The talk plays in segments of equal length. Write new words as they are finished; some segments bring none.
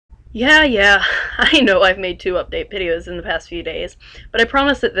Yeah, I know I've made 2 update videos in the past few days, but I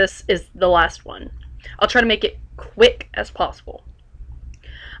promise that this is the last one. I'll try to make it quick as possible.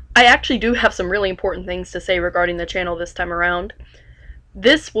 I actually do have some really important things to say regarding the channel this time around.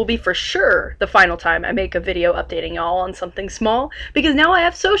 This will be for sure the final time I make a video updating y'all on something small, because now I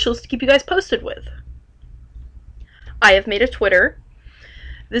have socials to keep you guys posted with. I have made a Twitter.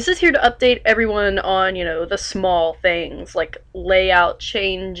 This is here to update everyone on, the small things like layout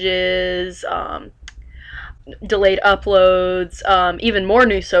changes, delayed uploads, even more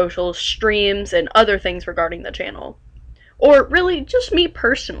new socials, streams, and other things regarding the channel. Or really, just me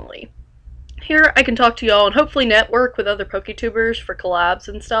personally. Here I can talk to y'all and hopefully network with other PokeTubers for collabs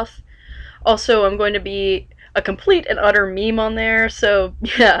and stuff. Also, I'm going to be a complete and utter meme on there, so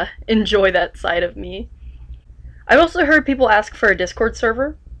yeah, enjoy that side of me. I've also heard people ask for a Discord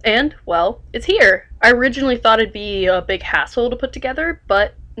server, and, well, it's here. I originally thought it'd be a big hassle to put together,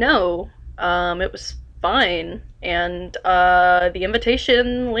 but no, it was fine, and the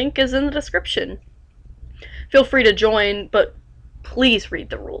invitation link is in the description. Feel free to join, but please read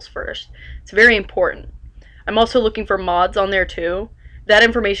the rules first. It's very important. I'm also looking for mods on there too. That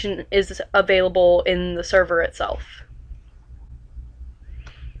information is available in the server itself.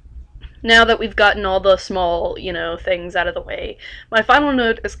 Now that we've gotten all the small, things out of the way, my final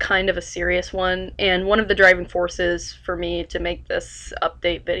note is kind of a serious one, and one of the driving forces for me to make this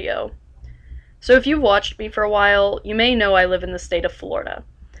update video. So if you've watched me for a while, you may know I live in the state of Florida.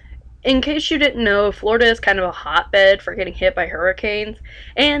 In case you didn't know, Florida is kind of a hotbed for getting hit by hurricanes,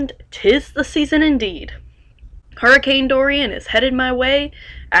 and 'tis the season indeed. Hurricane Dorian is headed my way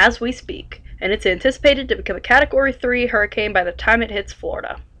as we speak, and it's anticipated to become a Category 3 hurricane by the time it hits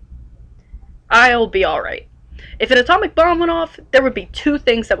Florida. I'll be alright. If an atomic bomb went off, there would be 2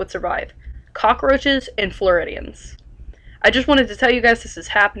 things that would survive: cockroaches and Floridians. I just wanted to tell you guys this is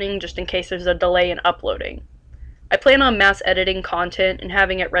happening just in case there's a delay in uploading. I plan on mass editing content and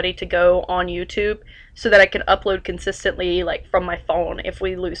having it ready to go on YouTube so that I can upload consistently, like from my phone, if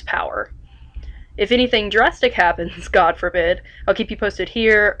we lose power. If anything drastic happens, God forbid, I'll keep you posted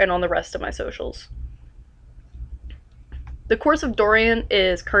here and on the rest of my socials. The course of Dorian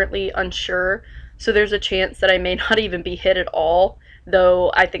is currently unsure, so there's a chance that I may not even be hit at all,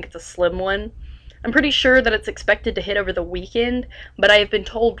 though I think it's a slim one. I'm pretty sure that it's expected to hit over the weekend, but I have been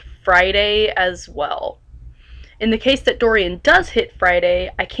told Friday as well. In the case that Dorian does hit Friday,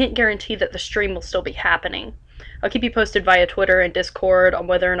 I can't guarantee that the stream will still be happening. I'll keep you posted via Twitter and Discord on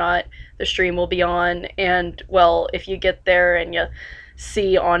whether or not the stream will be on, and, well, if you get there and you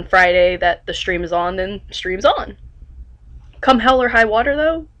see on Friday that the stream is on, then the stream's on. Come hell or high water,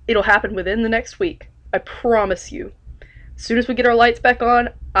 though, it'll happen within the next week. I promise you. As soon as we get our lights back on,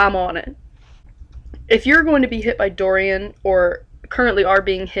 I'm on it. If you're going to be hit by Dorian, or currently are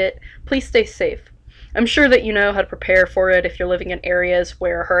being hit, please stay safe. I'm sure that you know how to prepare for it if you're living in areas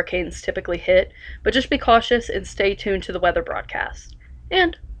where hurricanes typically hit, but just be cautious and stay tuned to the weather broadcast.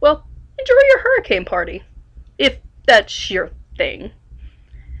 And, well, enjoy your hurricane party, if that's your thing.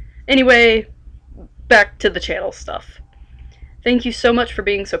 Anyway, back to the channel stuff. Thank you so much for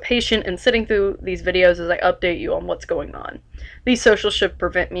being so patient and sitting through these videos as I update you on what's going on. These socials should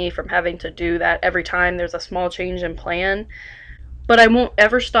prevent me from having to do that every time there's a small change in plan, but I won't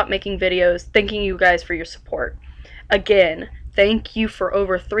ever stop making videos thanking you guys for your support. Again, thank you for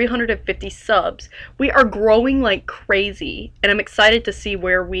over 350 subs. We are growing like crazy, and I'm excited to see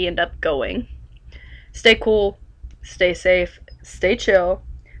where we end up going. Stay cool, stay safe, stay chill.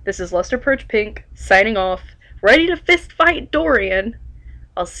 This is Lester Perch Pink, signing off, ready to fist fight Dorian.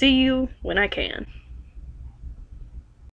 I'll see you when I can.